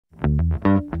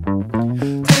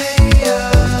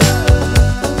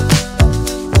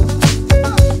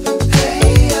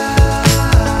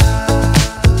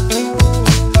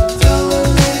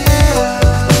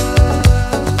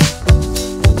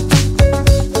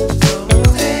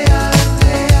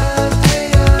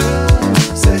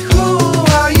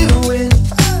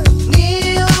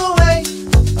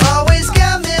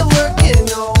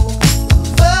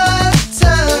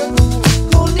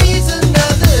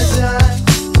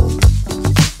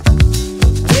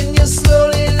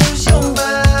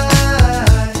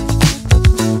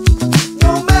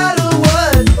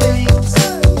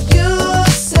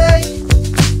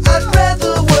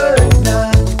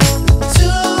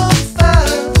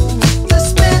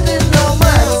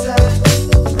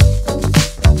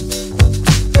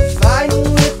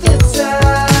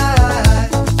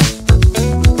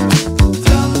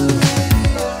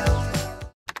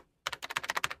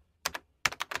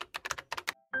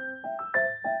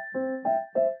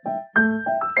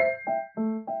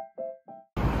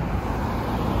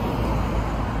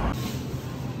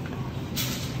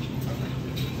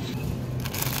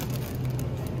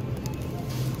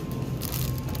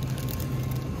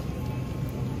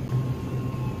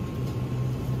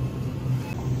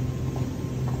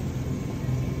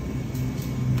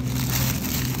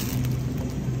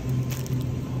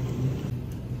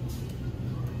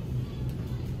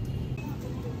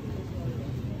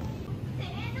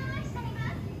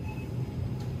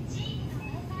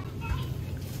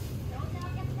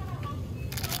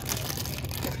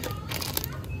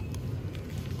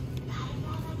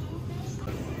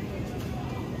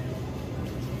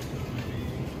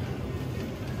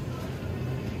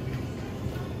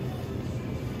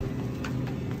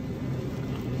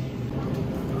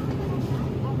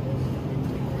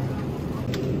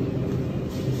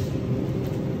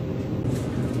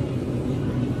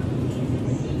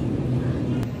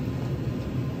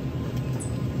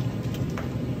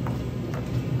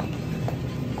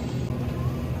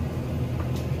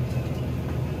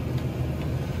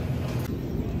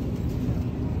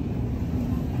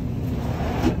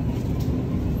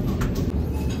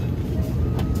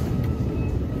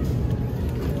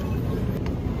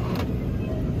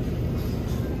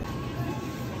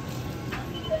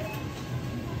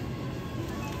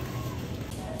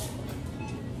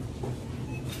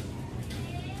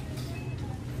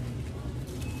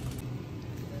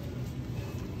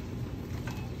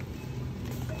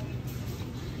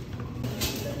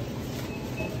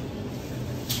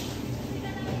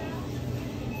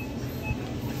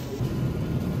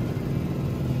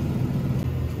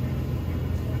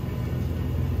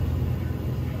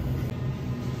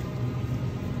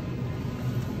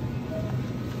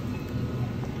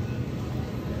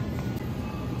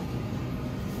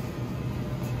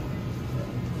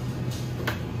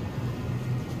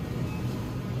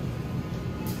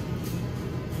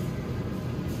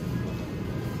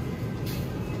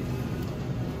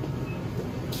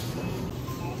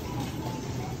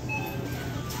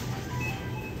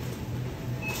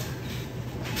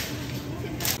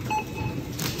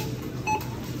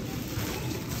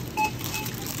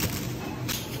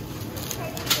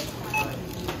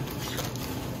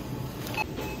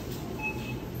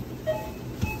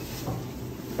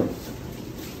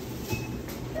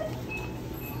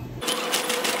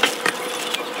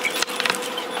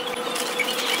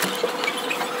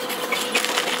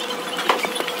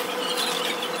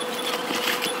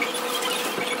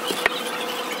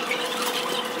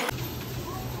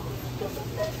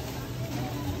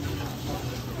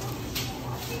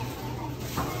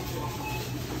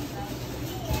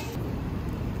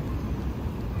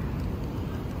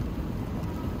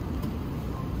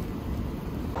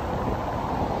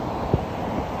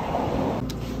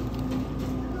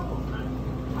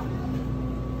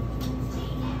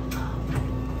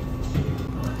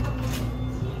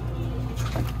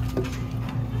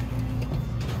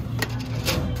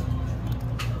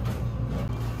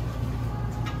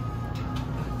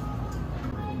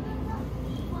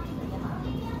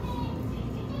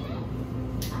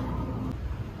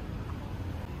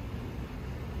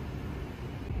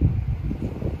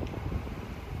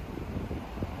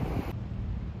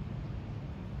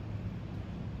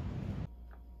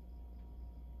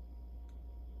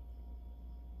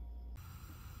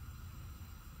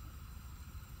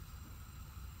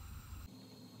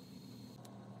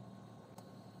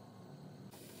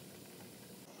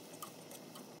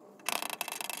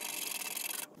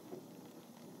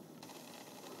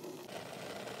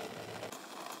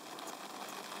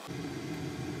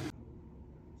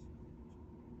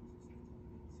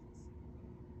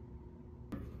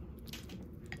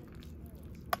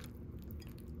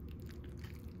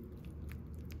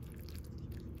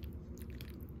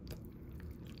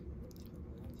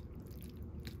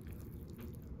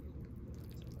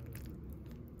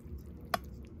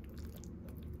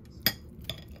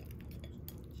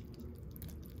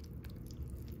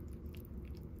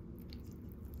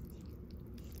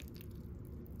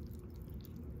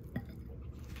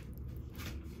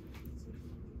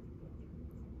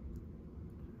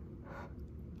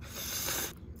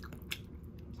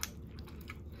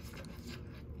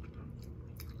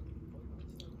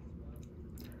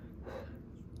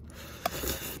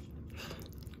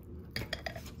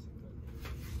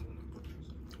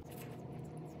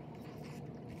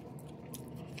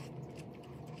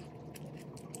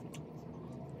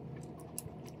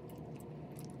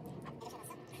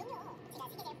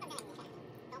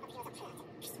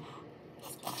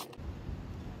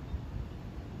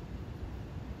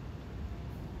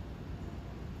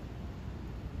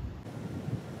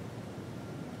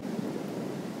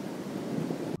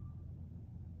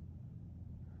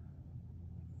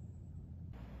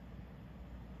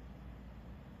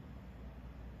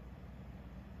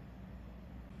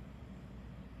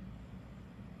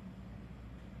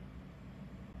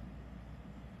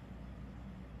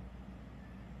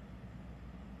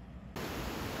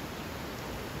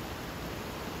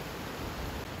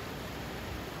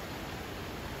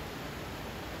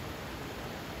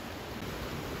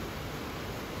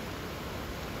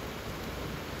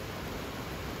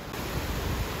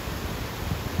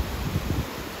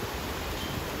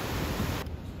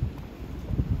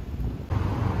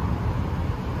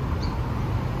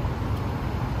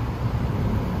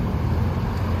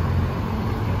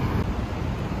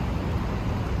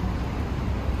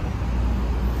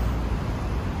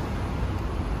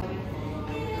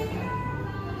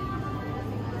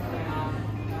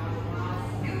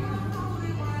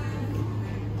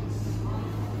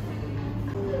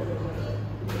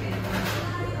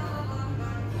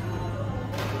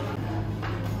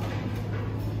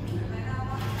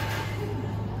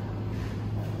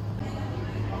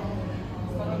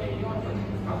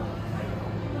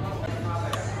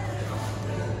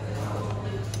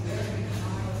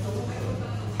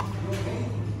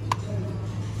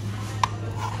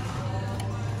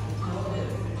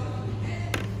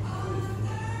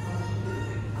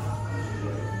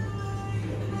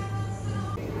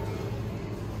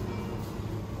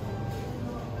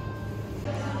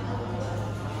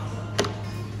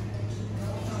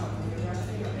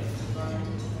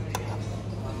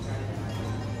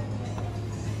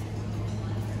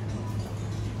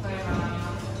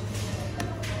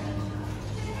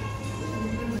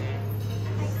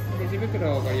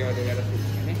袋をご利用でよろしいで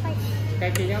すかね。はい。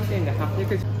会計4点で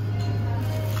810。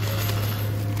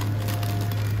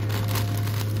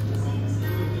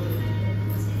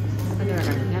こちらが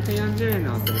240円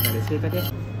のお釣りとレシートで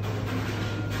す。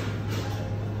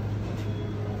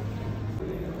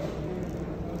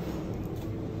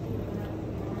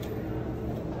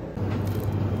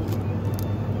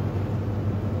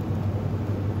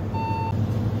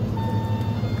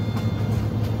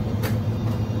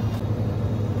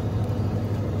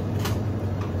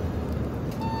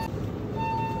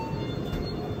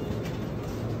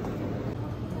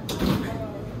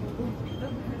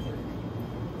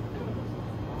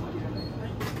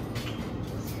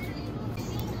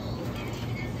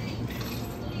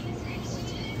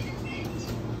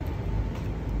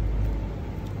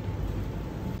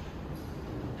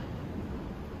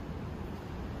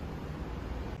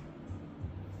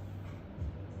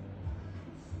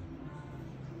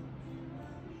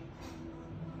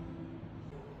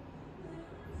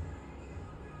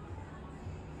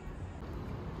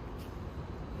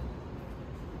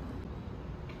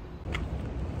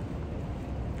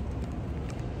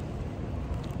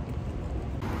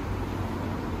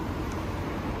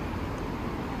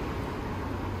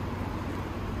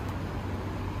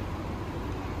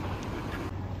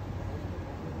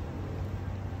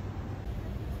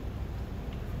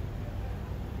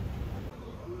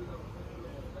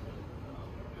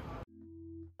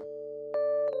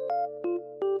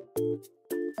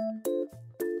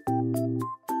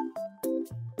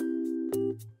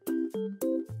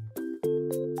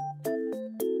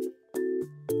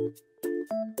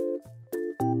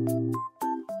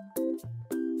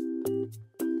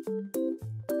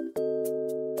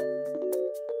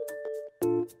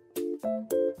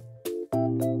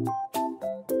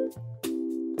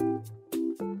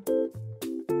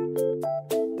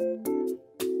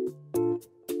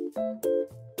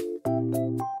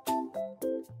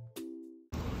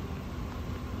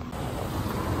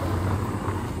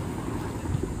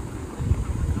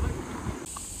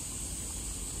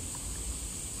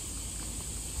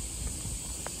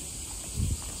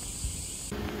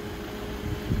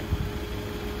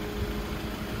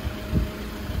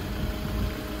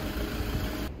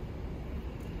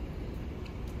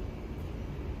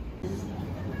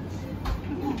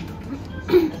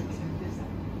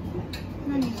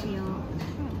何しよう。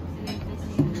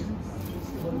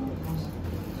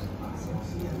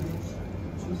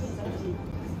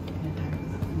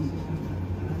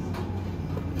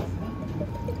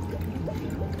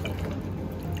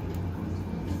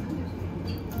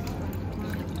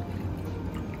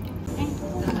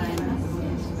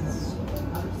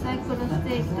サイコロステ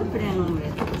ーキとプレーンオムレ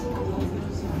ツ。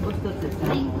お一つ。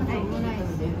はい。オ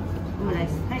ムライス。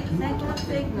はい。サイコロス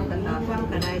テーキの方はパン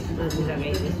かライスどちらがい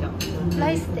いでしょう。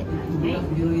ライスで。はい。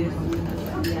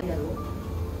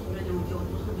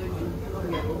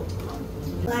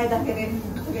ないだけで、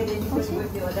それで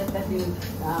私たち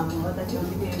を見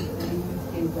ている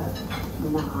人が、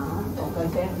なんとかし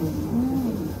て、あ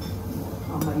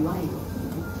んまり言わないよ。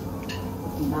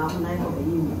なんもない方がいい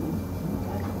ね。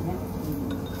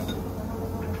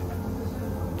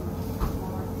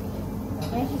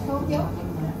来週東京？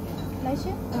来週？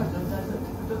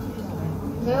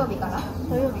土曜日から？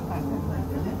土曜日から。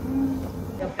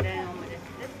プレーンオムレツ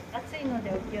です。暑いので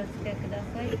お気をつけくだ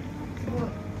さい。すごい。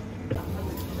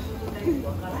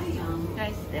ライ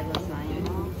スでござい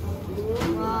ます。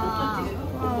わあ、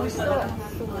美味しそう。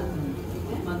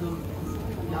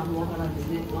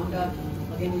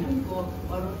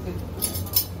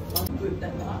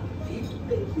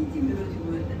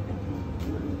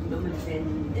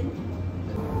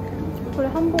これ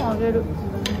半分あげる。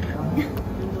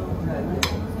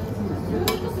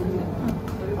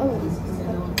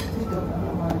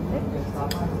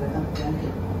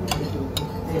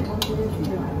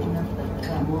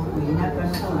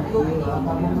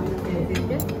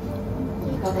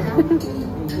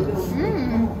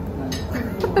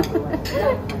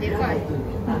でかい。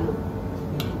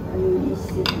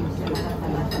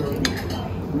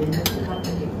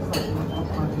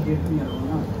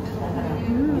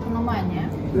この前ね、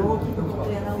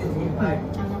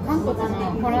韓国の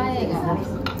ホラー映画、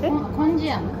コン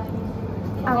ジアム。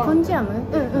あ、コンジアム？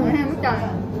うんうん。見た？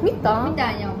見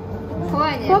たよ。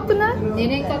怖いね。怖くない？寝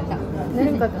れんかった。寝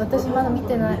れんかった。私まだ見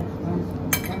てない。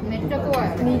めっちゃ怖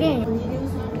い。見れんよ。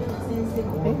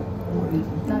え？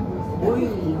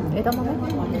枝豆？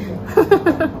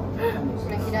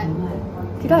嫌い。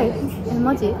嫌い？え、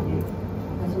マジ？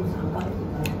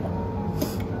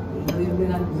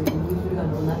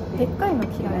でっかいの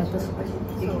嫌い私。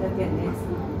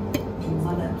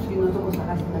まだ次のとこ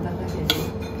探してなかったけど。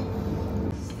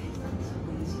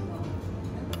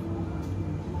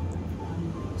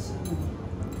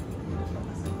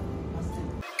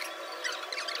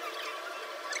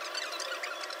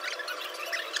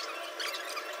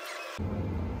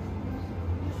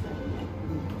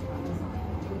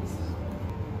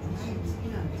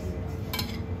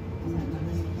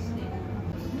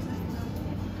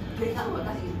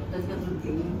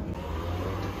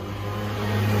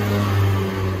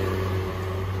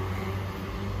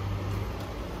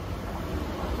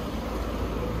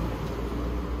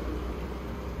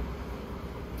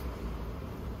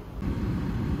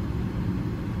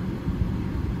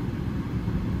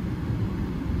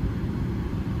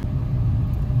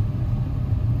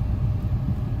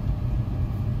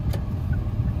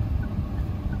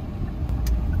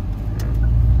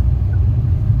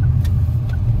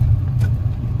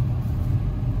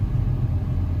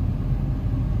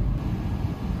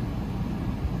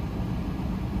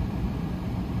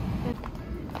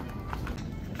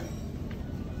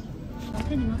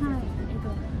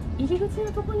入り口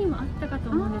のところにもあったかと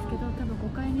思うんですけど、多分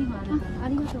5階にもあると思います。あ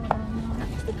りがとうございま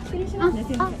す。失礼しますね、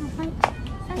先生。はい。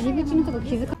入り口のところ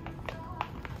気づか。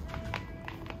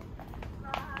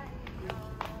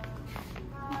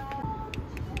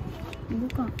動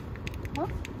かん。あ？動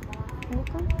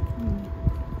かん？うん。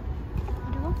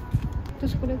あれは？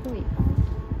私これがいい。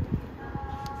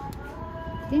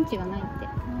電池がないって。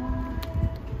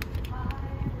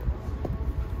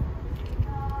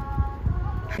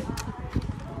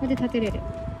これで立てれる。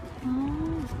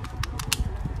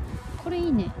これい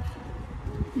いね。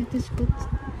私こっち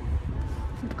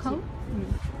買う？うん。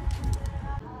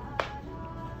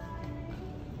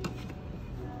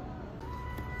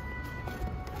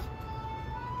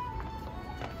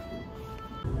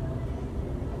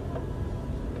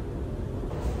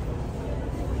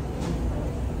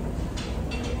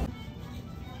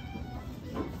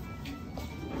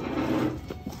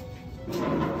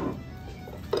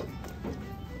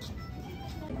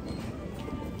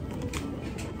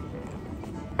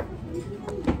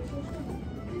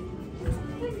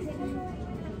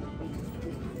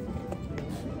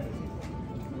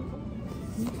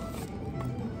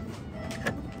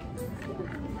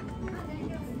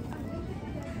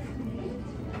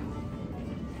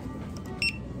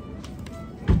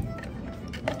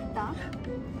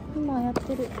今やっ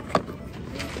てる。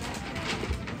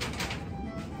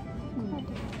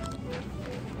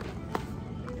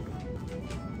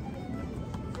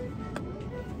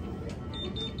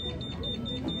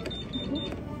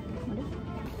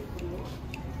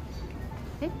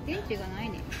電池がない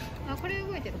ね。あ、これ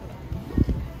動いてる。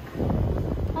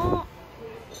あ。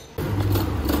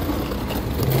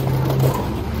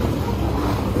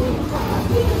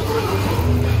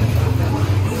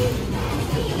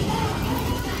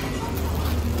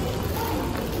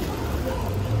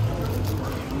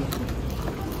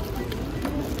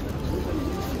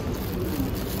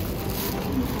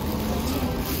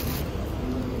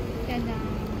じゃじゃん。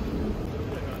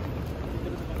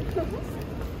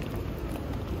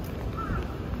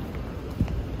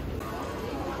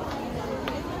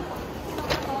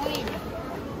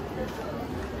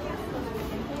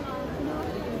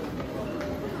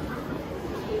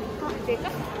でか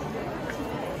っ。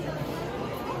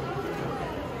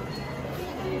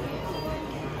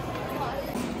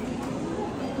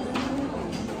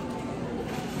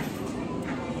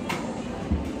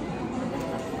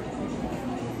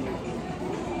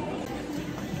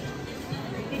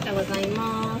ありがとうござい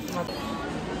ます。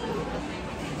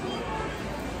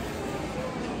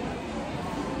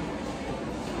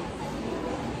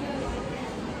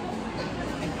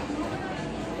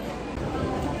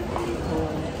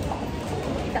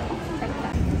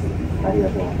ありが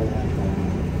とうございます。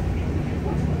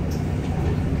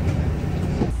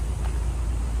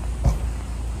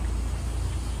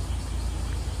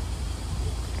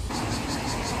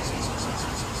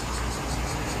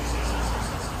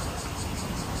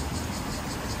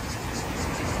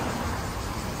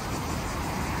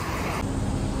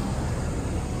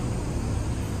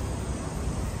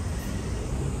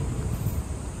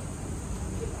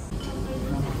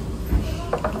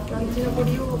ランチのご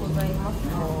利用ございます。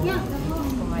いや、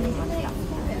困りました。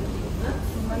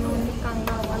今のお時間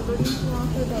がワンドリンクワン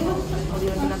フードのご利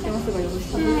用になってますがよろしいで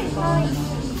すか？はい。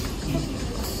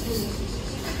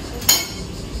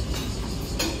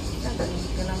なんか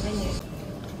肉なメニュー。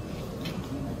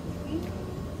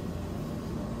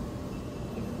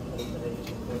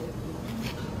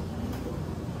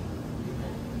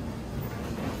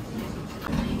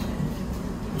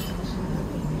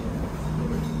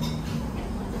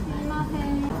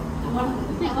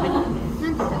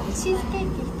チーズケー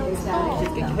キ一つと、チ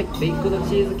ーズケーキ、はい、ベイクド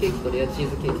チーズケーキとレアチー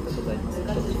ズケーキとございます。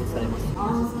どっちにされます？一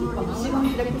番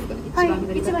左ですかね。はい、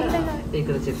一番左だ。ベイ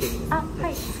クドチーズケーキです。あ、は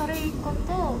い、それ一個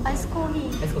とアイスコー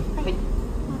ヒー。アイスコーヒー、はい。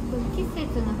季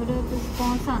節のフルーツスコ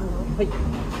ーンサンド。はい。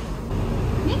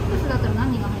ミックスだったら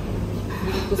何が入ってるんでしょ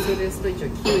う？ミックスですと一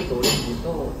応キウイとオレンジ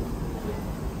と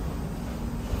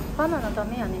バナナダ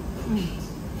メやね。うん。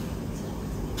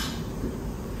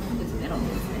メロン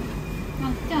ですね。あ、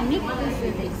じゃあミックス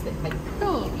ではい。と、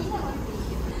こ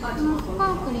のスパ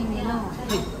ークリングの、は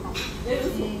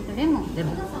い。レモン。レ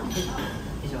モン。はい。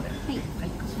以上で。はい。は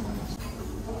い。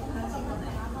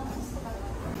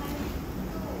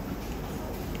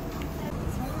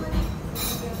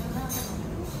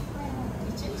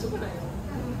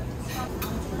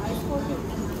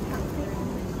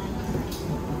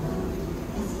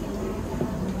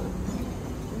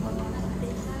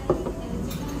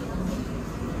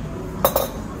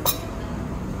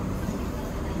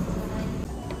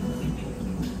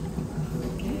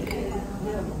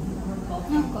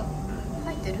なんか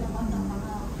入ってる？は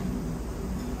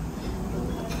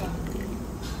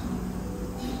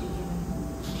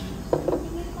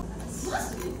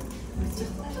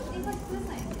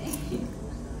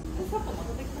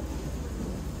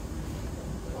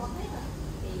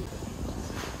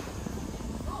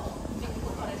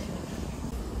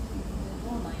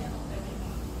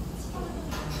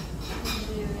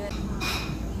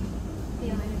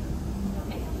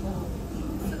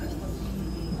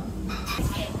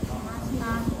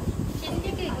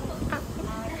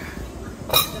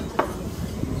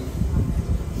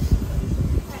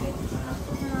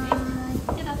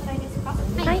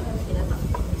い。はい。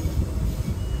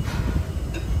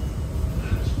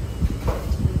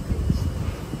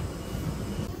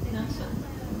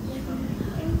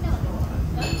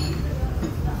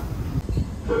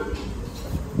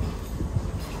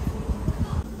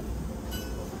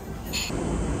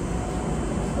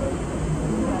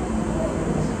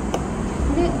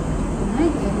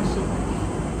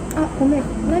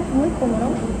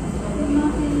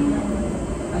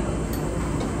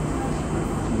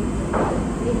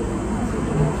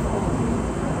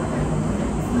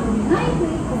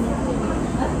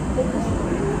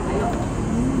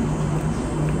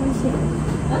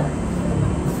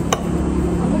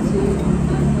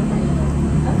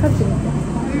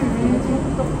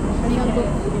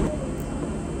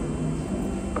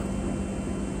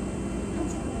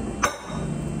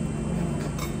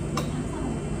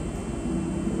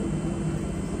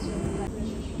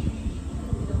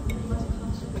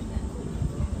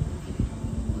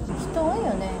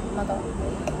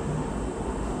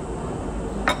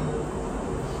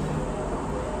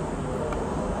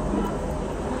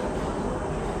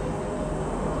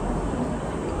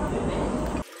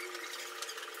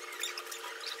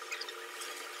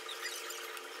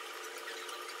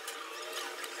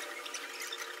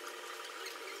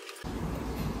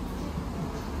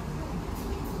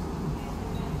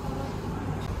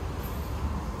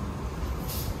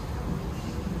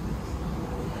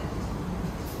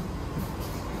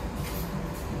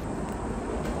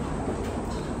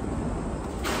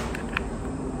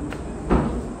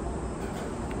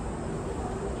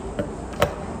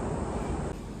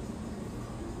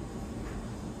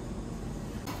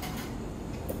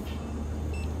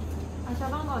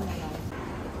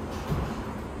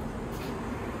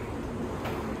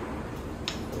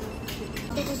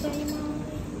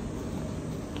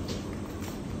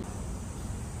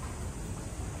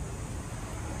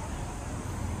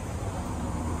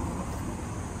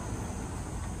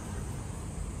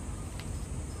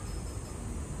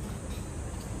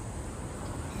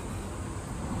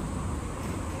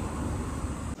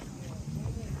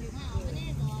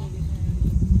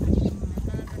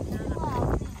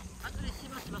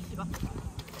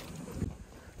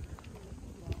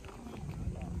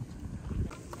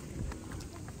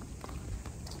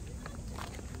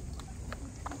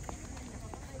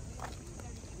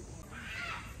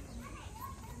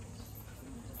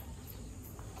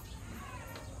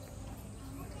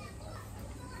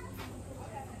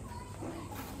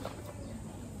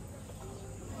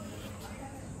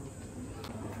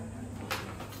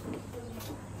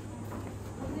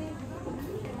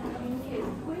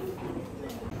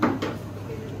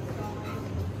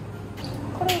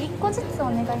個ずつお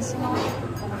願いします。